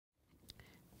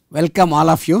Welcome all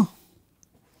of you.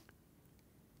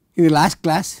 In the last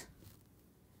class,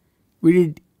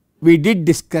 we did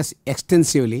discuss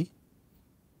extensively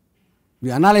the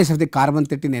analysis of the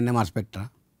carbon-13 NMR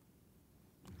spectra.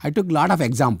 I took lot of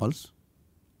examples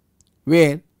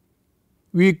where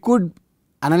we could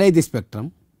analyze the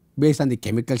spectrum based on the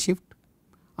chemical shift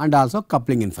and also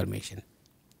coupling information.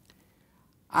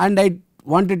 And I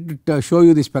wanted to show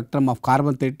you the spectrum of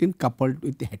carbon-13 coupled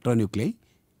with the heteronuclei,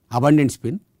 abundant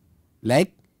spin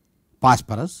like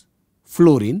phosphorus,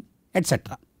 fluorine,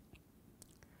 etc.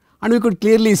 And we could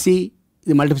clearly see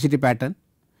the multiplicity pattern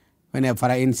when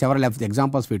in several of the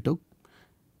examples we took.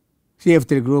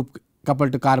 CF3 group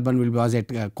coupled to carbon will be as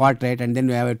a quadrate, and then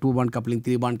we have a 2-bond coupling,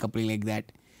 3-bond coupling like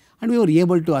that, and we were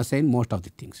able to assign most of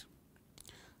the things.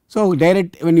 So,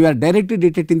 when you are directly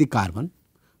detecting the carbon,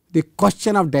 the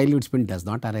question of dilute spin does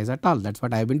not arise at all. That is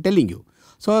what I have been telling you.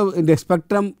 So, in the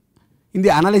spectrum, in the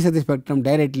analysis of the spectrum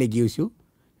directly gives you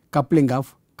coupling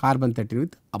of carbon-13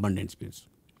 with abundant spins.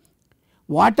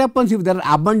 What happens if there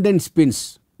are abundant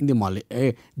spins in the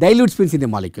molecule, dilute spins in the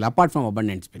molecule apart from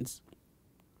abundant spins?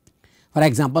 For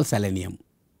example, selenium,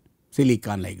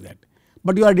 silicon like that.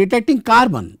 But you are detecting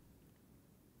carbon,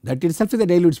 that itself is a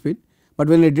dilute spin, but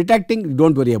when you are detecting, do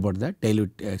not worry about that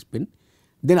dilute spin.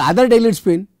 Then other dilute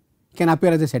spin can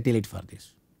appear as a satellite for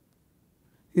this.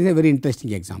 This is a very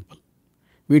interesting example.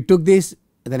 We took this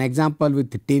as an example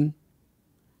with the tin,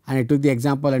 and I took the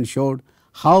example and showed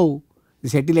how the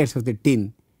satellites of the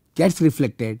tin gets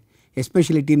reflected,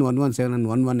 especially tin 117 and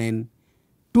 11N,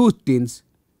 two tins,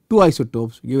 two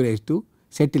isotopes give rise to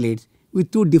satellites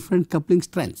with two different coupling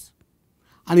strengths,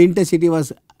 and the intensity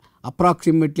was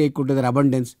approximately equal to their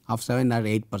abundance of 7 or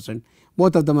 8%.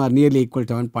 Both of them are nearly equal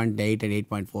to 7.8 and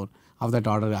 8.4 of that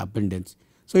order of abundance.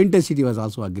 So, intensity was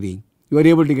also agreeing. You were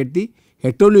able to get the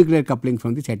heteronuclear coupling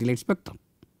from the satellite spectrum.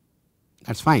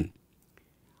 That is fine.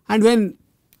 And when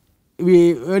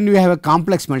we have a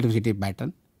complex multiplicity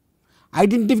pattern,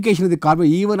 identification of the carbon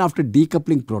even after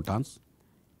decoupling protons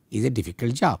is a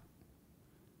difficult job,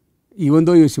 even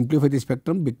though you simplify the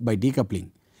spectrum by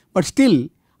decoupling. But still,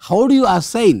 how do you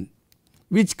assign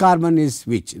which carbon is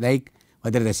which, like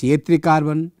whether the CH3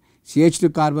 carbon,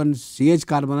 CH2 carbon, CH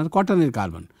carbon or quaternary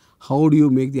carbon? How do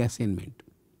you make the assignment?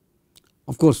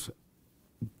 Of course,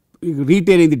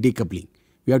 retaining the decoupling.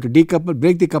 You have to decouple,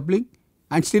 break the coupling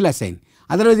and still assign.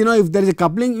 Otherwise, if there is a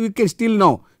coupling, you can still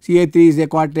know CH3 is a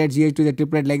quadrat, CH2 is a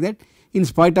triplet like that. In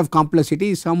spite of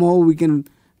complexity, somehow we can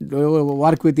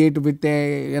work with it with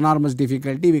a enormous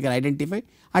difficulty, we can identify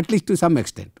at least to some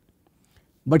extent.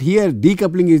 But here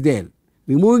decoupling is there,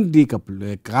 removing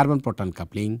decouple, carbon proton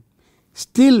coupling,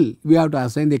 still we have to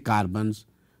assign the carbons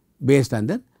based on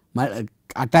the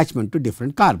attachment to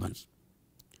different carbons.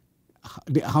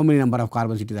 How many number of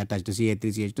carbons it is attached to CH3,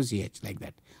 CH2, CH like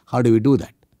that. How do we do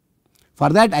that? For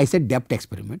that I said depth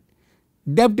experiment.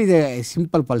 Depth is a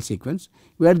simple pulse sequence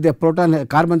where the proton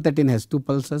carbon-13 has 2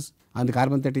 pulses on the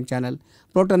carbon-13 channel,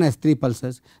 proton has 3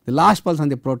 pulses, the last pulse on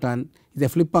the proton is a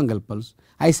flip angle pulse.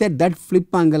 I said that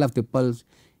flip angle of the pulse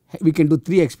we can do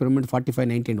 3 experiments, 45,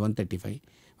 90 and 135.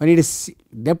 When it is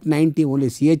depth 90 only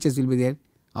CHS will be there,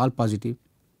 all positive.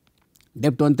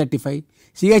 Depth 135,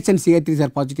 CH and CH3s are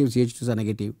positive, CH2s are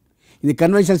negative. In the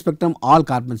conventional spectrum all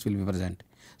carbons will be present.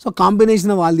 So,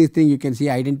 combination of all these things you can see,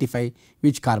 identify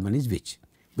which carbon is which.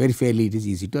 Very fairly it is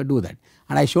easy to do that.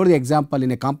 And I showed the example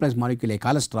in a complex molecule like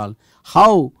cholesterol,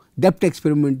 how depth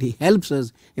experiment helps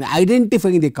us in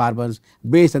identifying the carbons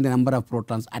based on the number of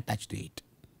protons attached to it.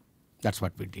 That is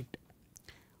what we did.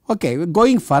 Okay,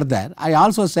 going further, I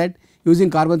also said using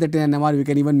carbon-13 NMR we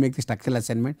can even make the structural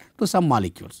assignment to some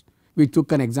molecules. We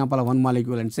took an example of one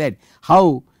molecule and said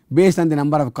how based on the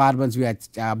number of carbons we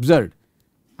observed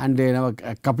and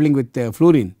coupling with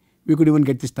fluorine, we could even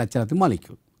get the structure of the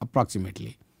molecule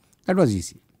approximately. That was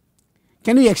easy.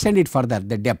 Can we extend it further,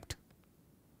 the depth?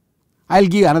 I will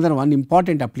give another one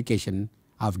important application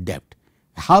of depth,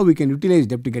 how we can utilize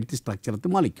depth to get the structure of the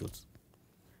molecules.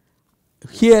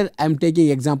 Here I am taking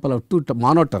example of 2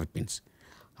 monoterpenes,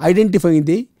 identifying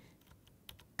the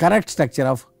correct structure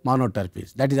of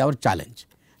monoterpenes. That is our challenge.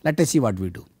 Let us see what we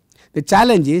do. The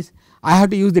challenge is I have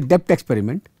to use the depth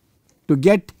experiment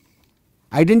to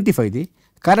identify the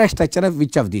correct structure of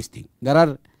which of these things. There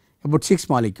are about 6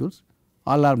 molecules,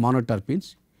 all are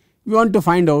monoterpenes. We want to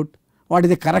find out what is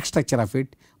the correct structure of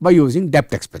it by using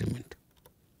depth experiment.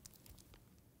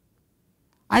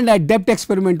 And a depth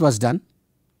experiment was done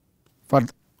for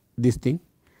this thing.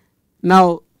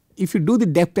 Now, if you do the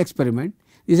depth experiment,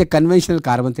 this is a conventional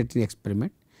carbon-13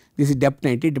 experiment. This is depth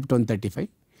 90, depth 135.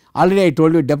 Already I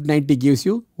told you depth 90 gives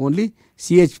you only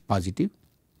CH positive.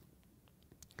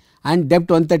 and depth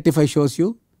 135 shows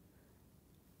you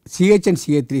CH and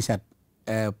CH3s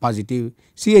are positive,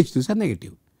 CH2s are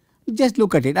negative. Just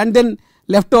look at it, and then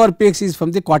leftover peaks is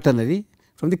from the quaternary,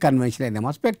 from the conventional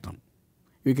NMR spectrum.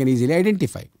 You can easily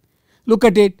identify. Look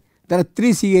at it, there are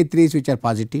 3 CH3s which are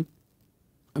positive,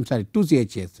 I am sorry 2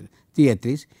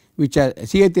 CH3s which are,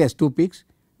 CH3 has 2 peaks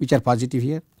which are positive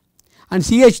here, and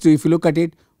CH2 if you look at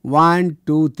it 1,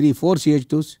 2, 3, 4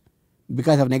 CH2s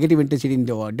because of negative intensity in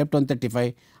the depth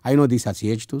 135, I know these are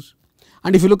CH2s.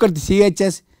 And if you look at the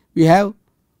CHS, we have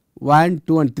 1,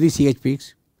 2 and 3 CH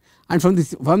peaks, and from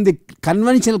the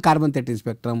conventional carbon 13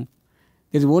 spectrum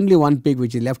there is only one peak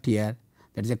which is left here,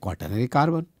 that is a quaternary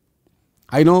carbon.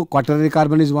 I know quaternary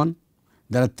carbon is 1,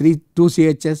 there are 2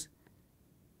 CHS,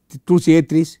 2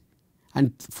 CH3s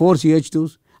and 4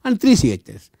 CH2s and 3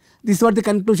 CHS. This is what the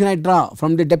conclusion I draw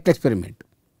from the depth experiment.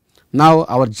 Now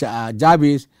our job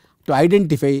is to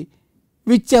identify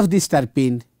which of these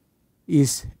terpenes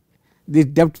is the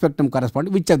depth spectrum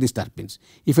corresponding, which of these terpenes.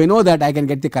 If I know that, I can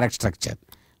get the correct structure.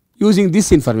 Using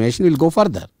this information, we will go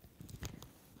further.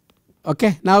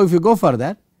 Okay. Now if you go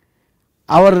further,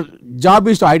 our job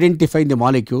is to identify in the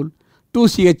molecule 2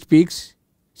 CH peaks,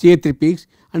 CH3 peaks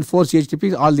and 4 CH2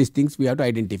 peaks, all these things we have to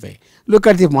identify. Look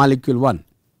at the molecule 1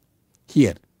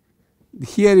 here.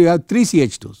 Here you have 3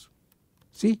 CH2s.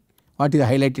 See what is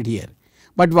highlighted here,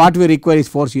 but what we require is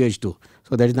 4 CH2.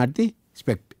 So that is not the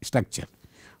structure.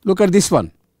 Look at this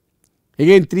one,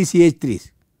 again 3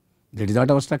 CH3s, that is not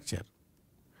our structure.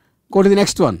 Go to the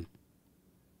next one,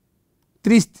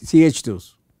 3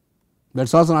 CH2s, that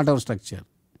is also not our structure,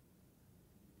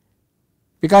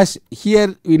 because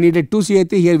here we needed 2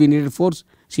 CH3, here we needed 4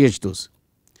 CH2s.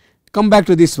 Come back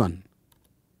to this one,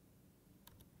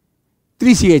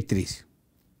 3 CH3s,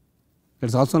 that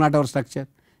is also not our structure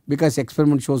because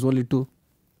experiment shows only 2,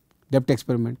 depth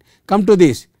experiment. Come to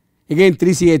this, again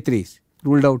 3 CH3s,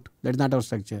 ruled out, that is not our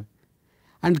structure.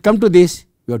 And come to this,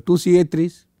 we have 2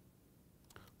 CH3s,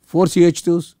 4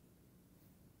 CH2s,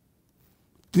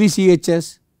 3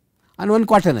 CHS and 1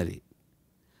 quaternary.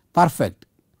 Perfect.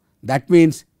 That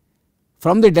means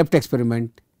from the depth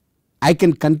experiment, I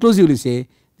can conclusively say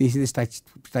this is the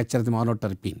structure of the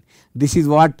monoterpene. This is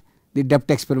what the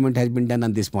depth experiment has been done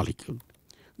on this molecule.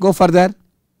 Go further,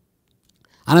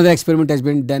 another experiment has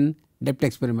been done, depth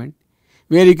experiment,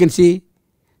 where you can see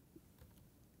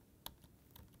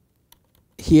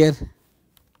here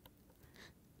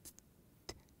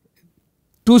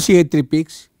 2 CH3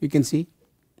 peaks you can see,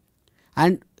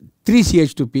 and 3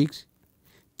 CH2 peaks,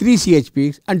 3 CH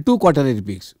peaks and 2 quaternary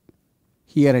peaks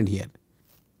here and here.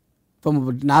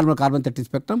 From normal carbon 13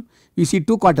 spectrum we see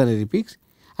 2 quaternary peaks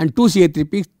and 2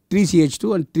 CH3 peaks, 3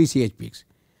 CH2 and 3 CH peaks.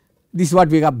 This is what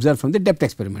we observed from the depth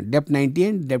experiment, depth 90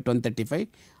 and depth 135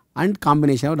 and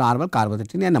combination of normal carbon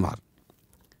 13 NMR.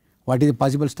 What is the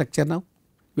possible structure now?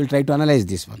 We will try to analyze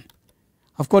this one.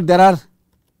 Of course, there are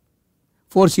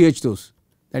 4 CH2s,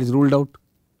 that is ruled out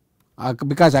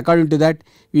because according to that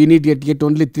we need to get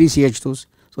only 3 CH2s,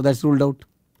 so that is ruled out.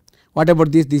 What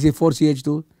about this? This is 4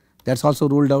 CH2, that is also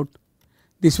ruled out.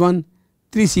 This one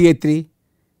 3 CH3,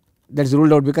 that is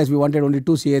ruled out because we wanted only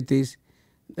 2 CH3s,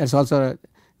 that is also.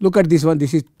 Look at this one,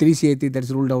 this is 3 CH3, that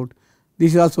is ruled out,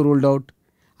 this is also ruled out,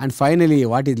 and finally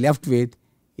what is left with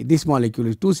this molecule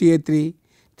is 2 CH3,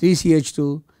 3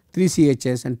 CH2, 3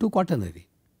 CHS and 2 quaternary,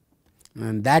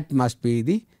 and that must be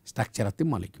the structure of the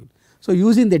molecule. So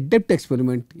using the depth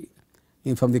experiment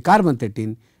from the carbon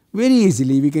 13, very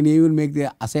easily we can even make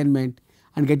the assignment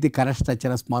and get the correct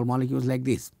structure of small molecules like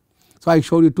this. So I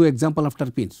showed you 2 examples of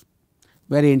terpenes,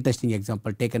 very interesting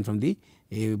example taken from the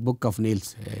book of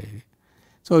Niels.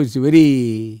 So it's a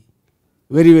very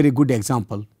good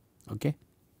example. Okay.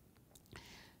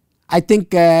 I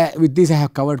think with this I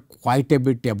have covered quite a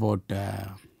bit about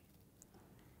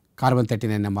carbon 13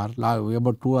 NMR.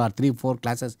 About 2 or 3, 4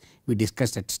 classes we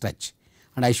discussed at stretch,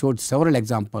 and I showed several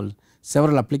examples,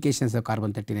 several applications of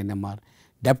carbon 13 NMR,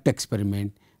 depth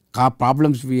experiment,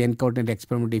 problems we encounter in the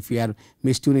experiment if we are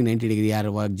mistuning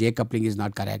 90° or J coupling is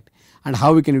not correct, and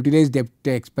how we can utilize depth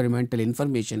experimental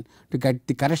information to get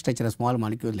the correct structure of small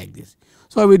molecules like this.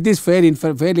 So with this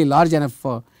fairly large enough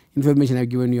information I have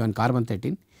given you on carbon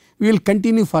 13, we will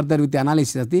continue further with the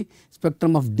analysis of the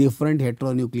spectrum of different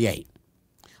heteronuclei.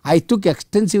 I took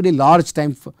extensively long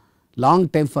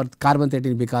time for carbon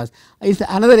 13 because it is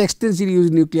another extensively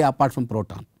used nuclei apart from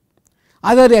proton.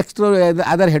 Other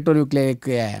heteronucleic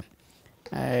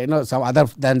some other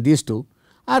than these two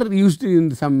are used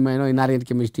in some inorganic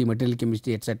chemistry, material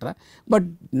chemistry, etc., but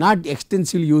not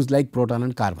extensively used like proton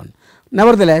and carbon.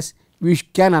 Nevertheless, we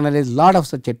can analyze lot of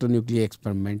such heteronuclei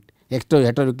experiment,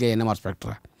 heteronuclei NMR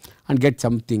spectra and get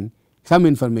something some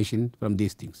information from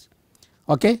these things.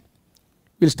 Okay.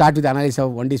 We will start with the analysis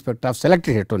of 1D spectra of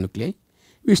selected heteronuclei.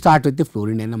 We start with the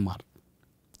fluorine NMR.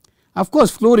 Of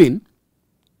course, fluorine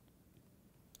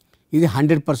is a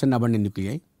 100% abundant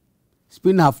nuclei,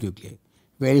 spin half nuclei,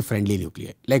 very friendly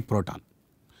nuclei like proton.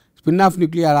 Spin half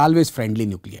nuclei are always friendly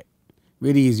nuclei,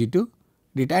 very easy to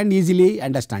read and easily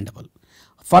understandable.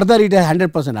 Further, it has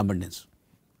 100% abundance.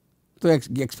 So,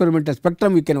 experimental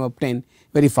spectrum we can obtain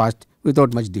very fast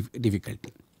without much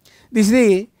difficulty. This is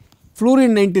the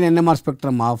fluorine 19 NMR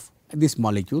spectrum of this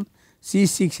molecule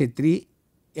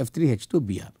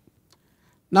C6H3F3H2Br.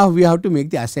 Now, we have to make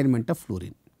the assignment of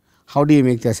fluorine. How do you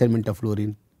make the assignment of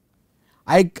fluorine?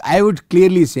 I would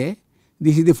clearly say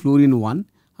this is the fluorine 1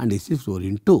 and this is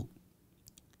fluorine 2.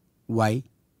 Why?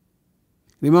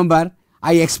 Remember,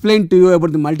 I explained to you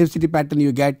about the multiplicity pattern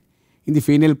you get in the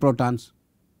phenyl protons.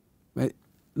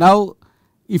 Now,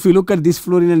 if you look at this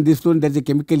fluorine and this fluorine, there is a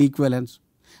chemical equivalence,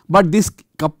 but this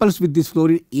couples with this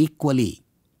fluorine equally,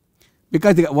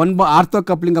 because the one ortho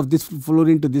coupling of this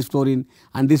fluorine to this fluorine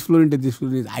and this fluorine to this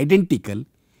fluorine is identical.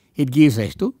 It gives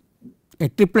rise to a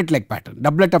triplet like pattern,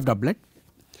 doublet of doublet,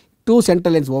 two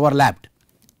central lines overlapped,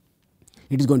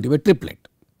 it is going to be a triplet.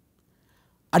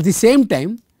 At the same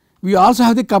time, we also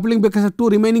have the coupling because of two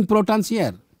remaining protons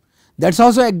here, that is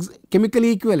also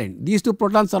chemically equivalent. These two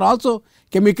protons are also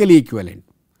chemically equivalent,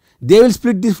 they will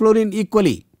split this fluorine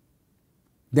equally,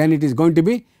 then it is going to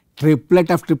be triplet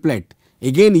of triplet.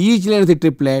 Again, each line of the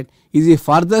triplet is a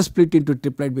further split into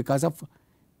triplet because of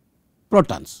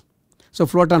protons. So,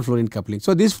 proton fluorine coupling.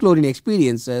 So, this fluorine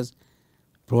experiences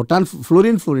proton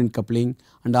fluorine fluorine coupling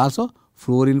and also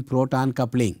fluorine proton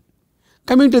coupling.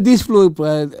 Coming to this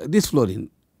fluorine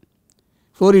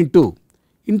 2,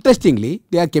 interestingly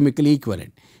they are chemically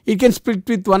equivalent. It can split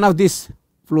with one of this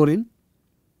fluorine,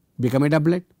 become a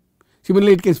doublet.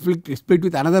 Similarly, it can split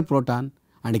with another proton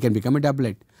and it can become a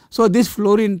doublet. So, this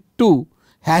fluorine 2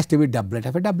 has to be doublet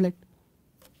of a doublet.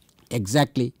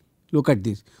 Exactly, look at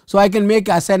this. So, I can make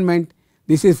assignment,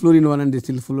 this is fluorine 1 and this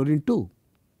is fluorine 2.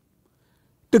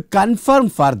 To confirm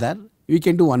further, we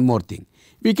can do one more thing.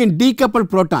 We can decouple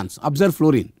protons, observe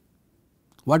fluorine.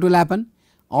 What will happen?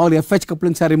 All FH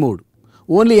couplings are removed,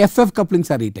 only FF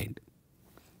couplings are retained.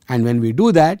 And when we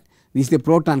do that, this is the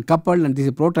proton coupled and this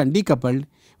is proton decoupled.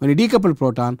 When you decouple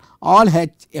proton, all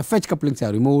FH couplings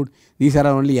are removed, these are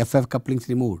only FF couplings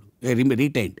removed,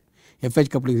 retained. FH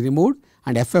couplings removed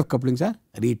and FF couplings are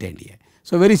retained here.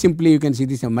 So, very simply you can see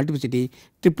this multiplicity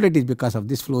triplet is because of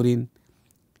this fluorine,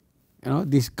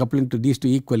 this coupling to these two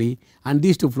equally and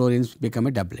these two fluorines become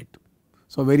a doublet.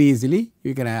 So, very easily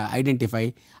you can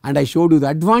identify, and I showed you the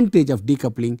advantage of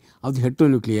decoupling of the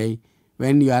heteronuclei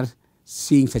when you are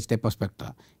seeing such type of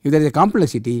spectra. If there is a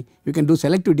complexity, you can do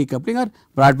selective decoupling or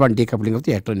broadband decoupling of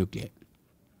the heteronuclei.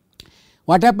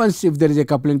 What happens if there is a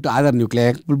coupling to other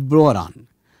nuclei? Boron.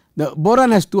 The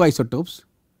boron has two isotopes,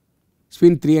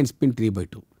 spin 3 and spin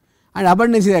 3/2, and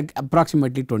abundance is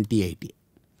approximately 20/80.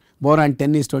 Boron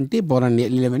 10 is 20, boron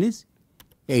 11 is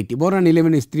 80. Boron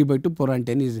 11 is 3/2, boron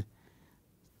 10 is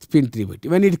spin 3/2.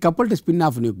 When it is coupled to spin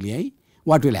half nuclei,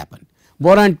 what will happen?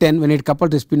 Boron 10, when it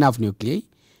coupled to spin half nuclei,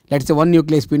 let us say one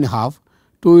nuclei spin half,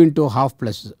 2 into half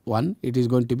plus 1, it is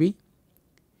going to be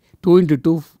 2 into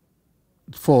 2,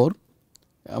 4.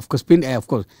 Of course,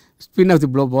 spin of the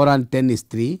boron 10 is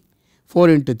 3, 4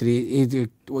 into 3 is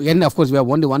n. Of course, we have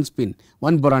only one spin,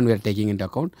 one boron we are taking into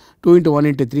account. 2 into 1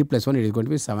 into 3 plus 1, it is going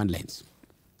to be 7 lines.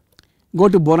 Go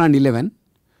to boron 11,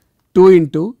 2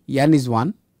 into n is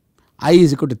 1, I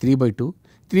is equal to 3/2,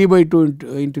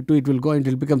 3/2 into 2 it will go, it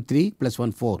will become 3 plus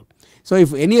 1 4. So,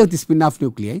 if any of the spin off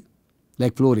nuclei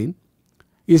like fluorine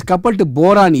is coupled to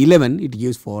boron 11, it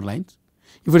gives 4 lines.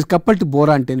 If it is coupled to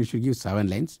boron 10, it should give 7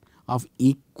 lines of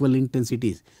equal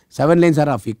intensities. 7 lines are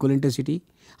of equal intensity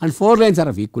and 4 lines are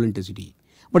of equal intensity.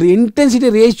 But the intensity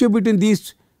ratio between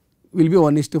these will be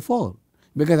 1:4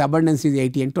 because abundance is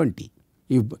 80 and 20.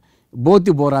 If both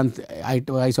the boron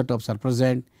isotopes are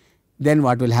present, then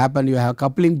what will happen? You have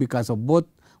coupling because of both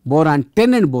boron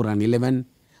 10 and boron 11.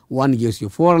 One gives you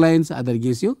 4 lines, other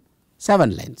gives you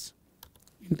 7 lines.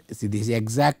 See, this is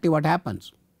exactly what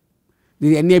happens.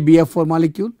 This is NaBF4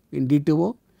 molecule in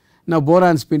D2O. Now,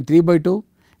 boron spin 3/2,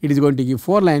 it is going to give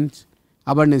 4 lines,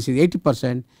 abundance is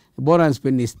 80%, boron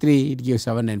spin is 3, it gives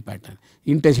 7 line pattern.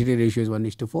 Intensity ratio is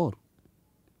 1:4.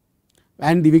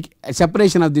 And the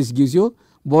separation of this gives you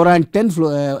boron 10,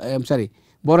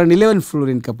 boron 11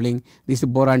 fluorine coupling, this is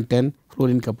boron 10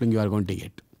 fluorine coupling you are going to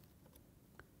get.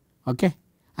 Okay.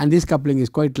 And this coupling is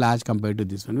quite large compared to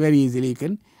this one. Very easily you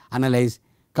can analyze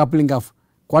coupling of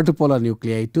quadrupolar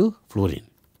nuclei to fluorine.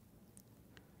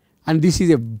 and this is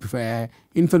a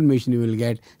information you will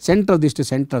get. Center of this to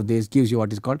center of this gives you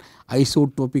what is called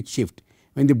isotopic shift.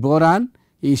 When the boron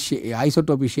is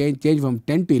isotopic change from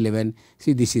 10 to 11,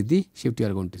 see this is the shift you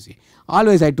are going to see.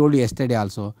 Always I told you yesterday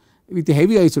also, with the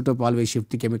heavy isotope always shift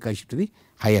the chemical shift to the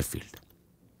higher field.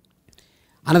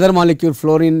 Another molecule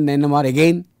fluorine NMR,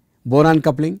 again boron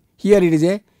coupling. Here it is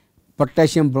a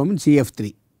potassium bromine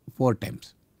CF3 4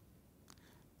 times.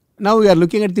 Now we are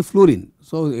looking at the fluorine,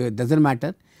 so it does not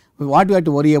matter. What we have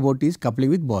to worry about is coupling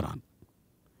with boron.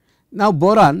 Now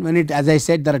boron, when it, as I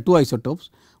said, there are 2 isotopes.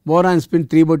 Boron spin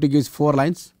 3/2 gives 4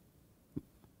 lines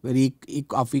very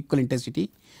of equal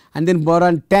intensity, and then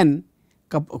boron 10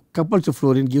 couples to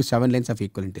fluorine gives 7 lines of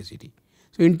equal intensity.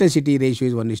 So intensity ratio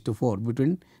is 1:4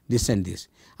 between this and this,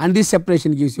 and this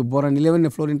separation gives you boron 11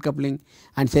 a fluorine coupling,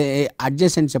 and say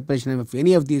adjacent separation of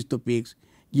any of these 2 peaks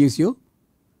gives you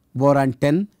boron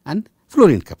 10 and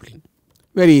fluorine coupling.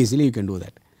 Very easily you can do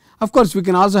that. Of course, we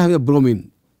can also have a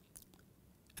bromine.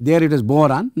 There it is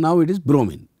boron, now it is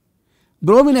bromine.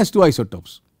 Bromine has 2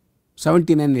 isotopes,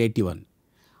 79 and 81,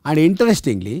 and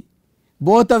interestingly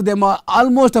both of them are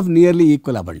almost of nearly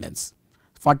equal abundance,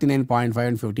 49.5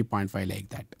 and 50.5 like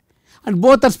that, and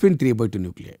both are spin 3/2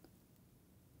 nuclei.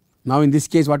 Now in this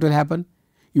case what will happen?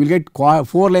 You will get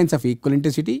 4 lines of equal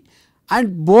intensity,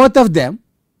 and both of them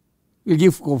will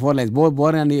give 4 lines, both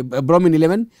boron and bromine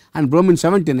 11 and bromine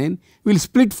 79 will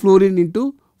split fluorine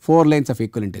into 4 lines of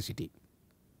equal intensity,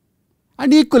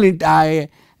 and equal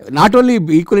not only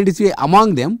equal intensity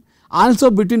among them,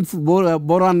 also between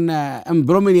boron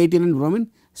bromine 18 and bromine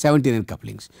 79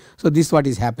 couplings. So this is what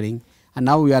is happening, and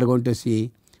now we are going to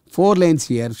see 4 lines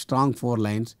here, strong 4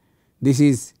 lines. This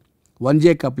is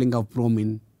 1J coupling of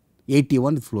bromine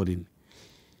 81 with fluorine.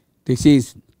 This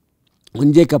is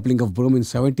 1J coupling of bromine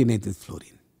 79 with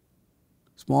fluorine.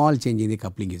 Small change in the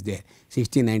coupling is there,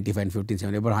 1695 and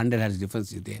 1570, about 100 Hz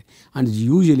difference is there, and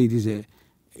usually it is a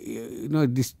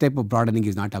this type of broadening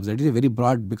is not observed. It is very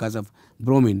broad because of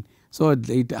bromine. So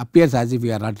it appears as if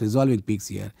we are not resolving peaks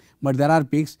here, but there are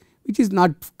peaks which is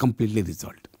not completely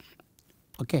resolved.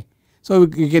 Okay. So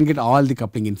you can get all the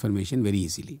coupling information very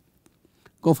easily.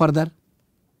 Go further.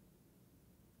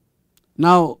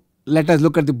 Now let us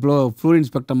look at the fluorine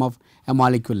spectrum of a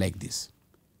molecule like this.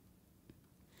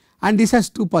 And this has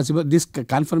 2 possible, this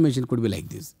conformation could be like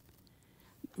this.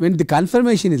 When the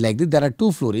conformation is like this, there are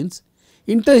 2 fluorines.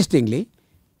 Interestingly,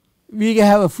 we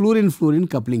have a fluorine-fluorine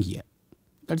coupling here,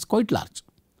 that is quite large.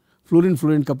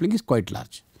 Fluorine-fluorine coupling is quite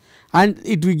large, and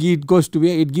it goes to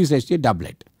be, it gives us a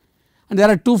doublet. And there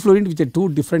are 2 fluorines which are 2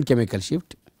 different chemical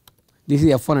shift. This is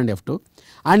F1 and F2,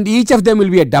 and each of them will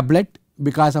be a doublet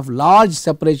because of large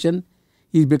separation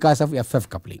is because of FF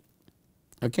coupling.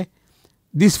 Okay.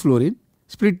 This fluorine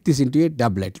split this into a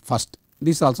doublet first,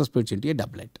 this also splits into a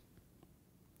doublet.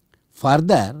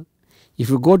 Further, if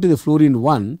you go to the fluorine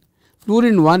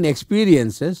 1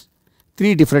 experiences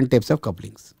 3 different types of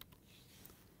couplings.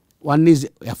 One is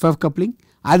FF coupling,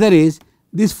 other is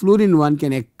this fluorine 1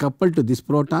 can couple to this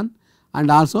proton and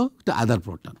also the other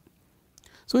proton.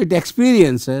 So it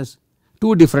experiences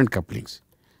 2 different couplings,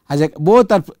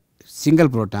 both are single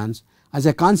protons. As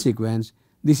a consequence,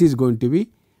 this is going to be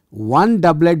one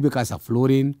doublet because of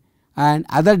fluorine and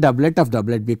other doublet of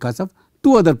doublet because of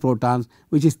 2 other protons,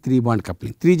 which is 3 bond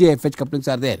coupling. 3JFH couplings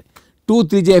are there, 2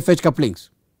 3JFH couplings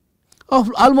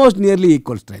of almost nearly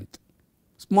equal strength,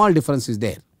 small difference is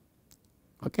there.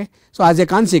 Okay. So as a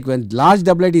consequence, large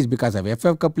doublet is because of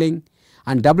FF coupling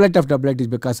and doublet of doublet is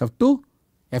because of 2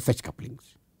 FH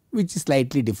couplings, which is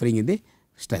slightly differing in the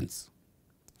strengths.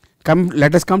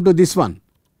 Let us come to this one.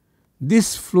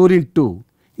 This fluorine 2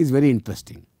 is very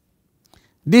interesting.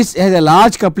 This has a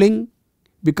large coupling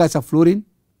because of fluorine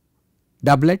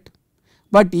doublet,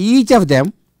 but each of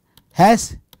them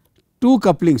has 2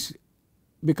 couplings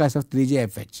because of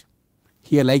 3JFH.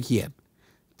 Here, like here,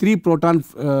 3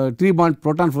 bond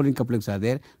proton fluorine couplings are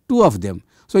there, 2 of them.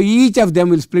 So each of them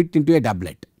will split into a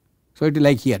doublet. So it is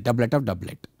like here, doublet of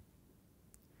doublet.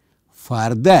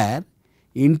 Further,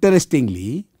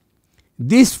 interestingly,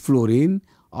 this fluorine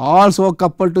also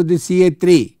coupled to the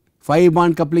Ca3, 5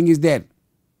 bond coupling is there,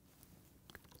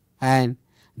 and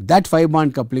that 5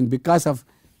 bond coupling because of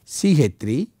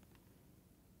CH3,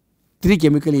 3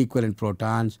 chemically equivalent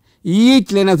protons,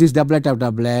 each line of this doublet of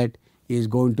doublet is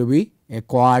going to be a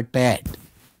quartet.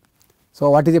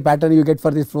 So what is the pattern you get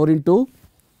for this fluorine 2?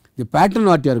 The pattern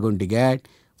what you are going to get,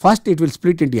 first it will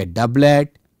split into a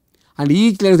doublet, and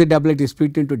each line of the doublet is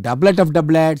split into doublet of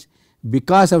doublets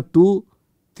because of 2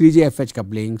 3JFH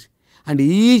couplings, and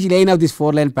each line of this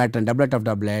 4 line pattern, doublet of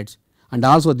doublets, and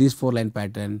also this 4 line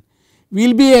pattern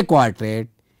will be a quartet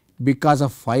because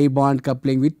of 5 bond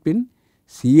coupling with pin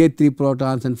Ca3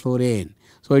 protons and fluorine.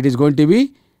 So, it is going to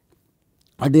be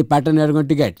what the pattern you are going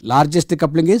to get. Largest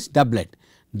coupling is doublet,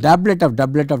 doublet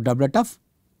of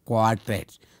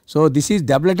quadrates. So, this is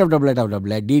doublet of doublet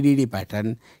DDD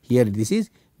pattern. Here this is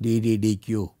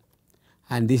DDDQ,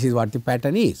 and this is what the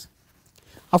pattern is.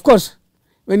 Of course,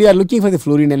 when you are looking for the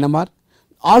fluorine NMR,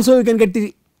 also you can get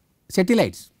the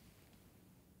satellites.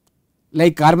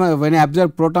 Like carbon, when I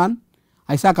observe proton,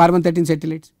 I saw carbon 13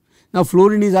 satellites. Now,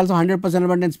 fluorine is also 100%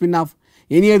 abundant spin of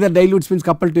any other dilute spins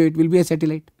coupled to it will be a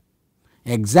satellite.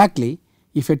 Exactly,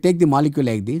 if I take the molecule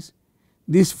like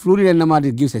this fluorine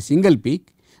NMR gives a single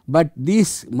peak, but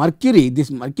this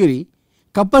mercury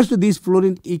couples to this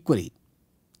fluorine equally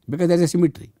because there is a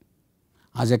symmetry.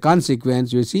 As a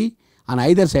consequence, you see on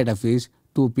either side of this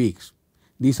 2 peaks.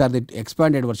 These are the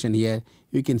expanded version here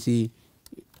you can see,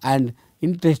 and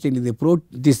interestingly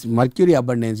this mercury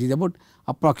abundance is about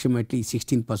approximately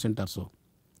 16% or so.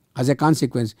 As a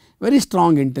consequence, very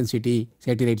strong intensity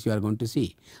satellites you are going to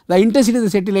see. The intensity of the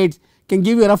satellites can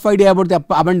give you a rough idea about the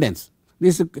abundance.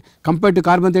 This compared to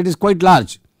carbon 13 is quite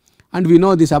large, and we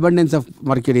know this abundance of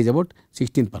mercury is about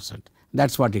 16%. That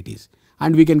is what it is,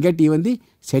 and we can get even the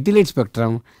satellite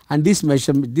spectrum, and this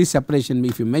separation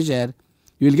if you measure,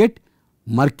 you will get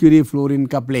mercury fluorine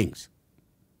couplings.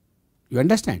 You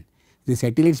understand? The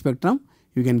satellite spectrum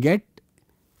you can get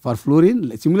for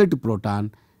fluorine similar to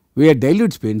proton, where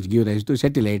dilute spins give rise to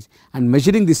satellites, and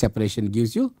measuring this separation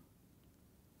gives you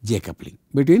J coupling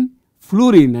between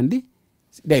fluorine and the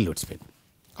dilute spin.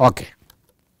 Okay.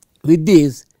 With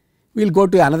this, we will go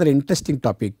to another interesting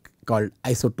topic called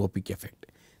isotopic effect.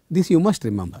 This you must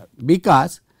remember,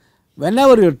 because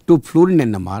whenever you do fluorine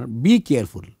NMR, be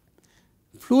careful.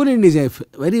 Fluorine is a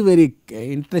very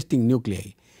interesting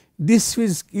nuclei. This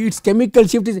is its chemical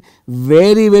shift is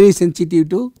very sensitive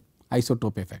to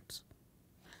isotope effects.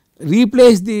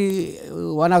 Replace the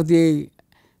one of the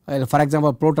for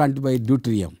example proton by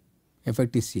deuterium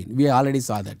effect is seen. We already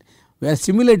saw that. Where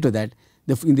similar to that,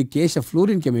 in the case of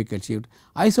fluorine chemical shift,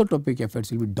 isotopic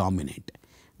effects will be dominant.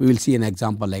 We will see an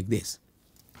example like this.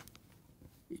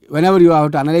 Whenever you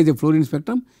have to analyze the fluorine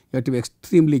spectrum, you have to be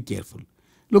extremely careful.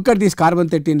 Look at this carbon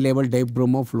 13 labeled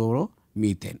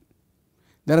dibromofluoromethane.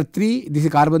 There are 3, this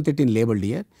is carbon 13 labeled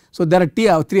here. So, there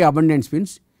are 3 abundant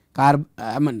spins, proton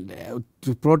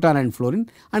and fluorine,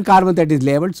 and carbon 13 is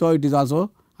labeled. So, it is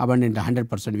also abundant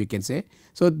 100% we can say.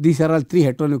 So, these are all 3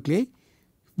 heteronuclei,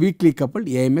 weakly coupled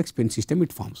AMX spin system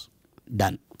it forms,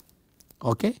 done.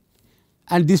 Okay.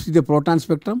 And this is the proton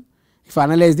spectrum. If I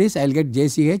analyze this, I will get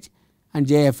JCH and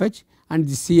JFH, and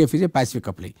the CF is a passive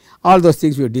coupling. All those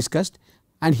things we have discussed,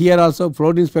 and here also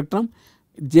fluorine spectrum,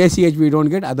 JCH we do not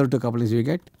get, other 2 couplings we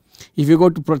get. If you go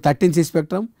to 13C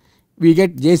spectrum, we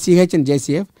get JCH and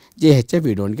JCF, JHF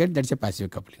we do not get, that is a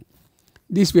passive coupling.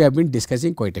 This we have been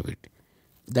discussing quite a bit.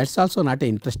 That is also not an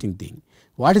interesting thing.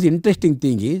 What is interesting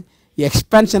thing is the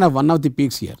expansion of one of the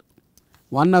peaks here.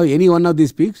 Any one of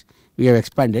these peaks we have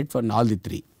expanded for all the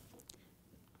 3,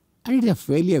 and it is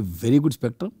a very good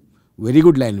spectrum, very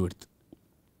good line width.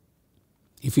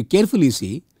 If you carefully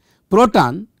see,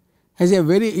 proton has a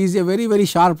very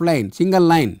sharp line, single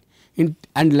line,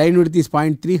 and line width is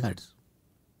 0.3 hertz.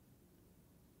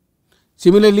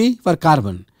 Similarly for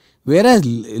carbon, whereas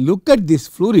look at this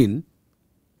fluorine,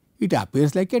 it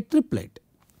appears like a triplet.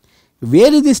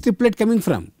 Where is this triplet coming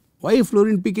from? Why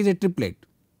fluorine peak is a triplet?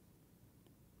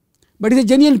 But it is a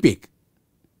genuine peak.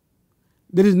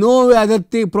 There is no other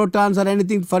thing, protons or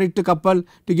anything for it to couple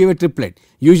to give a triplet.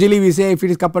 Usually we say if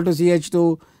it is coupled to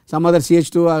CH2, some other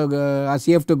CH2 or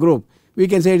CF2 group, we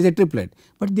can say it is a triplet.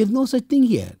 But there is no such thing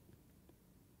here.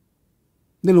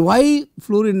 Then why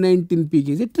fluorine 19 peak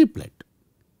is a triplet?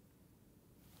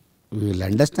 We will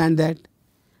understand that.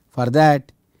 For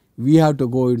that, we have to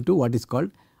go into what is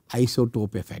called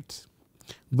isotope effects.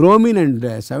 Bromine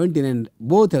and 79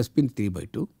 both have spin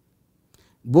 3/2.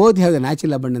 Both have the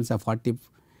natural abundance of 40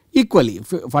 equally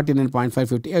 49.5,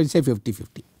 50, I will say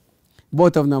 50-50.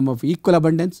 Both of them of equal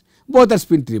abundance, both are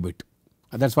spin 3/2.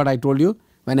 That is what I told you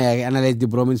when I analyzed the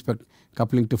bromine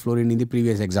coupling to fluorine in the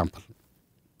previous example.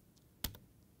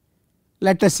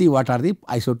 Let us see what are the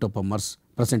isotopomers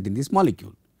present in this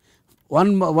molecule.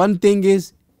 One thing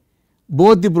is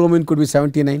both the bromine could be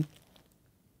 79.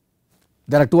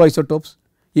 There are 2 isotopes,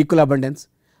 equal abundance.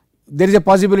 There is a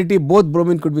possibility both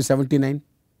bromine could be 79.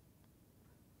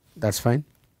 That is fine.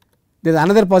 There is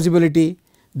another possibility,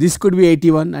 this could be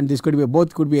 81 and this could be,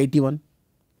 both could be 81.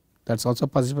 That is also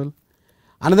possible.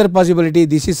 Another possibility,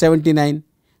 this is 79,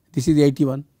 this is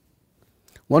 81.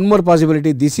 One more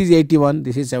possibility, this is 81,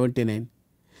 this is 79.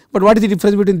 But what is the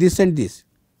difference between this and this?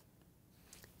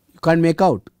 You can't make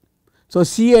out. So,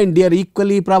 C and D are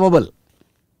equally probable.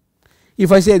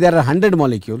 If I say there are 100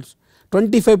 molecules,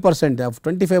 25% of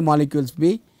 25 molecules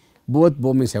be both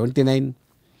bromine 79,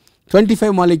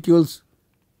 25 molecules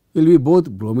will be both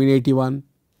bromine 81,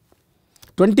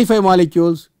 25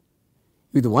 molecules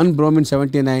with one bromine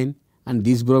 79 and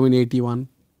this bromine 81,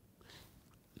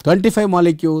 25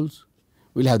 molecules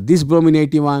will have this bromine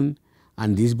 81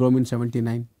 and this bromine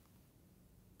 79.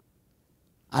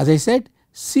 As I said,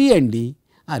 C and D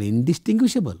are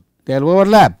indistinguishable, they are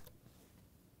overlap.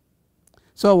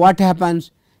 So, what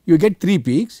happens? You get 3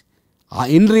 peaks.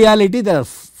 In reality, there are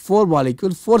 4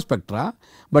 molecules, 4 spectra,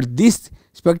 but this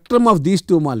spectrum of these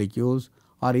 2 molecules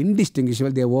are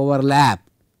indistinguishable, they overlap.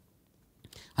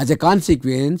 As a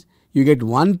consequence, you get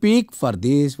 1 peak for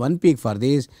this, 1 peak for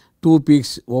this, 2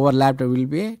 peaks overlapped will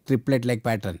be a triplet like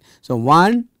pattern. So,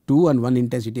 1, 2 and 1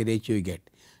 intensity ratio you get.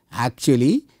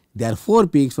 Actually, there are 4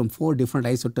 peaks from 4 different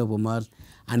isotopomers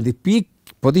and the peak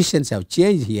positions have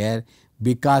changed here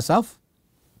because of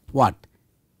what?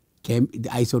 The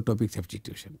isotopic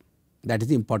substitution. That is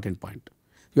the important point.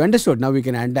 You understood? Now, we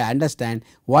can understand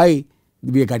why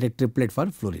we got a triplet for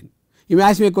fluorine. You may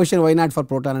ask me a question, why not for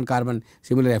proton and carbon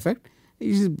similar effect?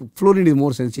 Fluorine is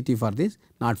more sensitive for this,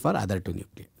 not for other 2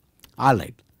 nuclei.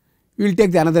 Alright. We will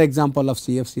take the another example of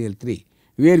CFCl3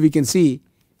 where we can see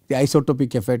the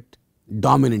isotopic effect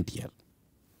dominant here.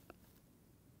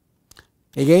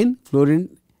 Again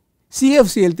fluorine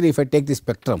CFCl3, if I take the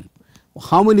spectrum,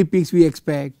 how many peaks we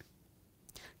expect?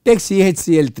 Take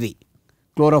CHCl3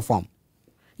 chloroform.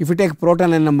 If you take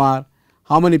proton NMR,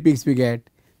 how many peaks we get?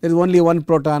 There is only one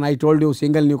proton. I told you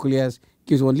single nucleus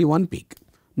gives only 1 peak,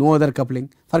 no other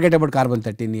coupling. Forget about carbon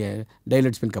 13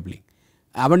 dilute spin coupling.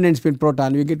 Abundant spin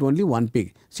proton we get only 1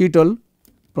 peak. C12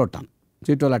 proton,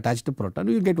 C12 attached to proton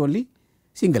we will get only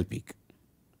single peak.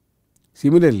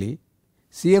 Similarly,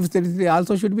 CF33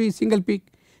 also should be single peak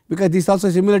because this is also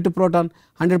similar to proton,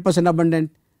 100% abundant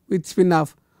with spin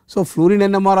off. So, fluorine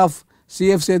NMR of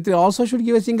CFCl3 also should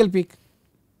give a single peak,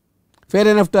 fair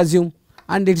enough to assume,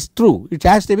 and it is true, it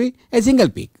has to be a single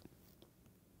peak.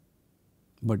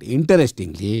 But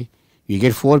interestingly, you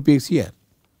get 4 peaks here,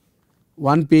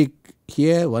 1 peak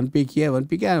here, 1 peak here, 1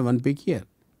 peak here and 1 peak here.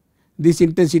 This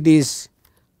intensity is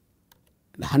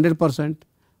 100%,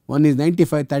 one is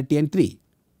 95, 30 and 3.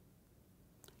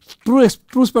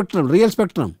 True spectrum, real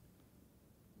spectrum.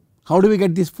 How do we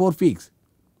get these 4 peaks?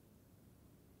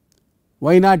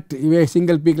 Why not a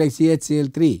single peak like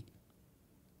CHCl3?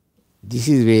 This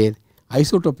is where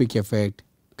isotopic effect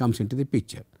comes into the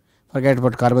picture. Forget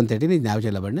about carbon 13 is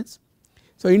natural abundance.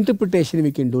 So, interpretation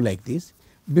we can do like this.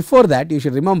 Before that, you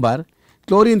should remember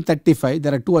chlorine 35,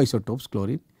 there are 2 isotopes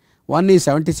chlorine. One is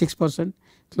 76%,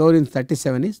 chlorine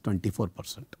 37 is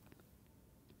 24%.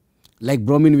 Like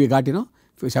bromine we got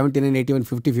 79, 81,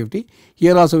 50, 50.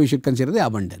 Here also we should consider the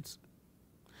abundance.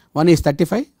 One is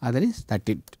 35, other is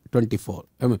 24,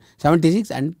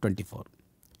 76 and 24.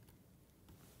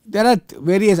 There are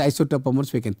various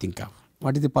isotopomers we can think of.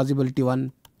 What is the possibility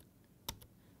 1?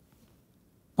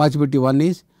 Possibility 1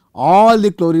 is all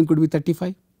the chlorine could be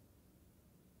 35,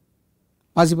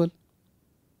 possible.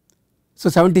 So,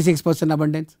 76%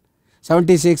 abundance,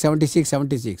 76, 76,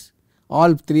 76,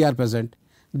 all 3 are present.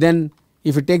 Then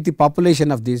if you take the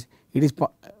population of this, it is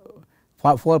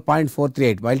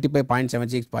 4.438, multiply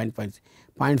 0.76,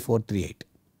 0.438.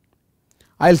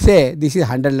 I will say this is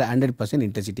 100%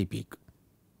 intensity peak.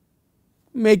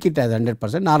 Make it as 100%,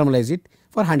 normalize it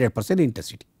for 100%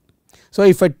 intensity. So,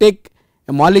 if I take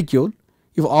a molecule,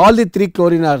 if all the 3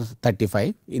 chlorine are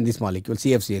 35 in this molecule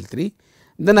CFCl3,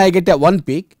 then I get a 1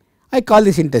 peak, I call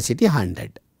this intensity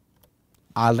 100.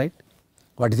 Alright.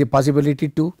 What is the possibility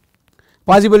 2?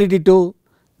 Possibility 2,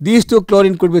 these 2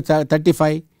 chlorine could be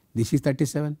 35, this is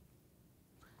 37.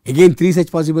 Again 3 such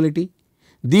possibility,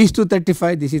 these 2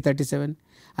 35, this is 37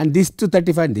 and this 2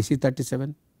 35 and this is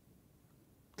 37.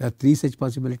 There are 3 such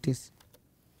possibilities.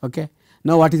 Okay.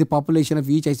 Now, what is the population of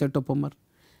each isotopomer?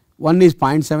 One is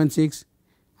 0.76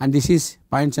 and this is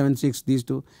 0.76, these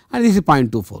 2 and this is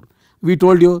 0.24. We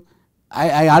told you,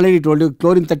 I already told you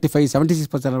chlorine 35 is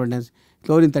 76% abundance,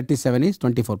 chlorine 37 is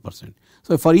 24%.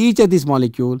 So, for each of this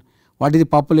molecule, what is the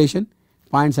population?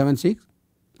 0.76,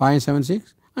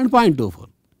 0.76 and 0.24.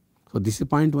 So, this is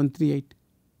 0.138.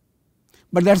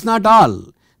 But that is not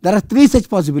all. There are 3 such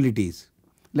possibilities.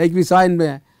 Like we saw in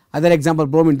the other example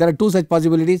bromine, there are 2 such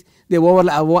possibilities, they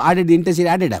added the intensity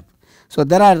added up. So,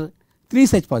 there are 3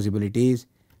 such possibilities.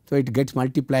 So, it gets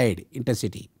multiplied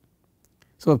intensity.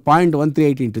 So,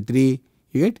 0.138 into 3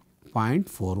 you get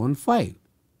 0.415.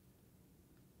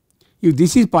 If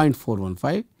this is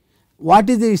 0.415, what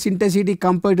is this intensity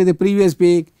compared to the previous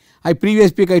peak?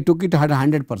 Previous peak I took it at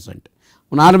 100%.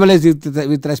 Normalize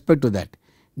with respect to that.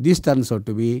 This turns out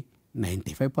to be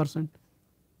 95%.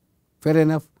 Fair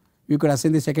enough. You could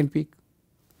assign the second peak.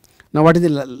 Now what is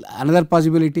the another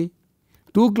possibility?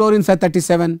 2 chlorines are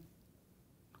 37,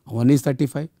 one is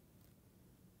 35.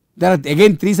 There are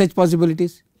again 3 such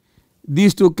possibilities.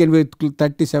 These 2 can be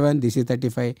 37, this is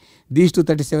 35, these 2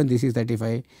 37, this is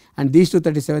 35, and these 2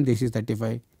 37, this is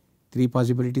 35. 3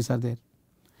 possibilities are there.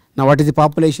 Now what is the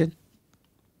population?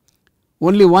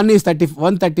 Only one is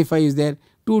 135 is there,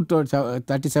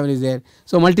 237 is there.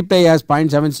 So multiply as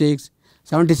 0.76,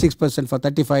 76% for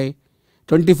 35,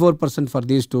 24% for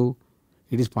these 2,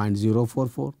 it is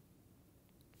 0.044.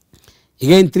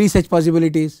 Again 3 such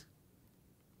possibilities,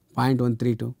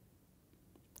 0.132.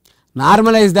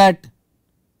 Normalize that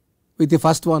with the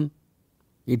first one,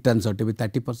 it turns out to be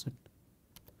 30%.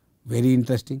 Very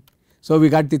interesting. So we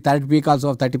got the third peak also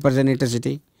of 30%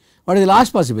 intensity. What is the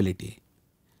last possibility?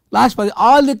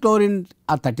 All the chlorine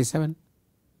are 37.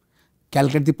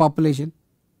 Calculate the population.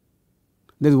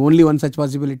 There is only one such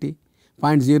possibility,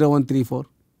 0.0134.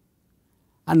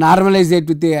 And normalize it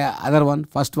with the other one,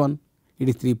 first one, it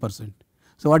is 3%.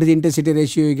 So what is the intensity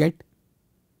ratio you get?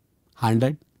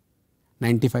 100,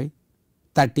 95,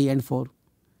 30 and 4.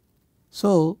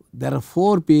 So there are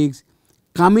 4 peaks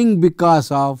coming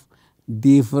because of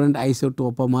different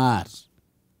isotopomers.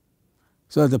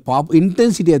 So the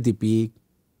intensity of the peak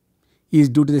is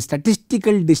due to the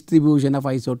statistical distribution of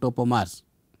isotopomers.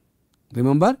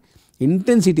 Remember,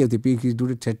 intensity of the peak is due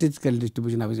to statistical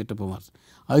distribution of isotopomers.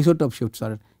 Isotope shifts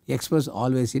are expressed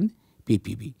always in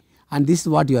ppb, and this is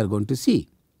what you are going to see.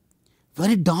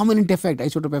 Very dominant effect,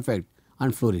 isotope effect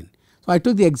on fluorine. So I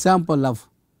took the example of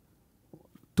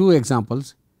 2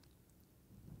 examples,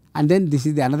 and then this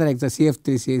is the another example,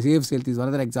 CF3 is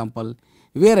another example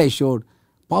where I showed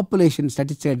population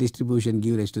statistical distribution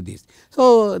give rise to this.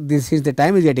 So this is the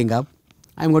time is getting up.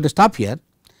 I am going to stop here,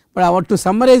 but I want to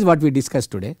summarize what we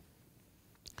discussed today.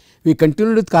 We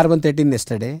continued with carbon 13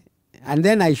 yesterday, and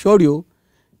then I showed you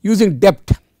using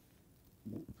depth.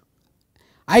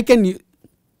 I can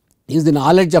use the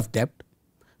knowledge of depth,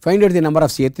 find out the number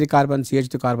of CH3 carbons,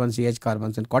 CH2 carbons, CH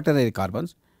carbons and quaternary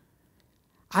carbons,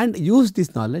 and use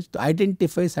this knowledge to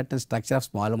identify certain structure of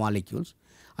small molecules.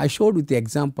 I showed with the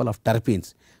example of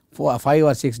terpenes, 5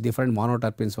 or 6 different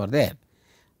monoterpenes were there,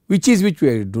 which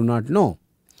we do not know.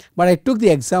 But I took the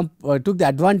example, took the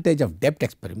advantage of depth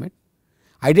experiment,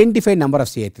 identify number of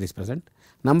CH3 is present,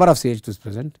 number of CH2 is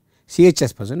present,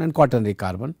 CHS present and quaternary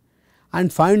carbon,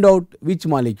 and find out which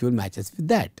molecule matches with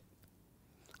that.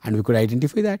 And we could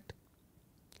identify that.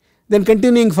 Then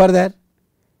continuing further,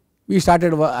 we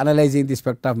started analyzing the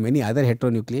spectra of many other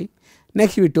heteronuclei.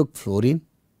 Next we took fluorine.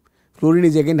 Fluorine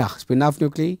is again a spin-off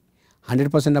nuclei,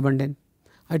 100% abundant.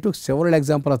 I took several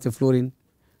examples of the fluorine.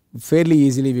 Fairly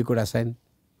easily we could assign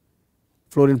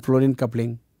fluorine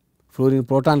coupling, fluorine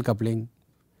proton coupling,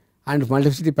 and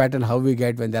multiplicity pattern how we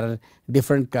get when there are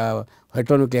different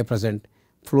heteronuclei present,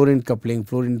 fluorine coupling,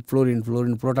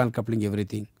 fluorine proton coupling,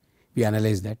 everything. We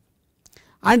analyze that.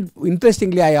 And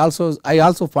interestingly, I also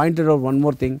pointed out one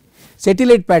more thing,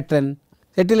 satellite pattern,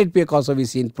 satellite peak also we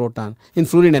see in fluorine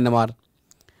NMR.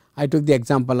 I took the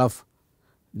example of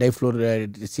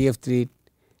CF3He,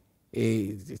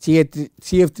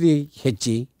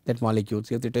 that molecule,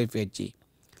 CF3He,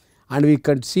 and we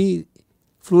could see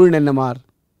fluorine NMR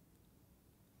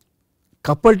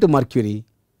coupled to mercury,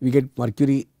 we get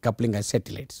mercury coupling as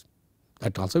satellites.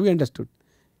 That also we understood.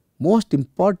 Most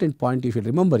important point you should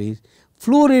remember is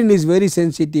fluorine is very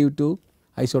sensitive to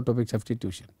isotopic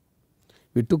substitution.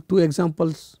 We took 2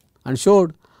 examples and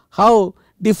showed how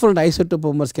different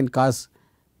isotopomers can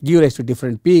give rise to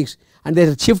different peaks, and there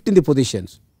is a shift in the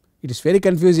positions. It is very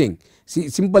confusing. See,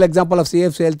 simple example of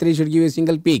CFCl3 should give you a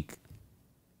single peak,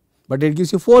 but it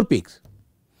gives you 4 peaks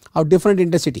of different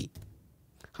intensity,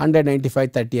 100,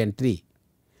 95, 30 and 3,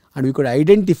 and we could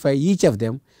identify each of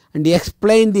them and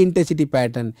explain the intensity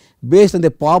pattern based on the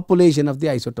population of the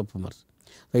isotopomers.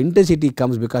 The intensity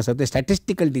comes because of the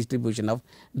statistical distribution of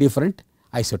different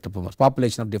isotopomers,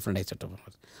 population of different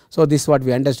isotopomers. So this is what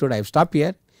we understood. I have stopped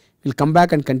here. We will come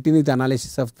back and continue the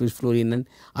analysis of fluorine and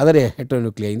other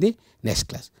heteronuclei in the next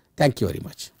class. Thank you very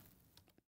much.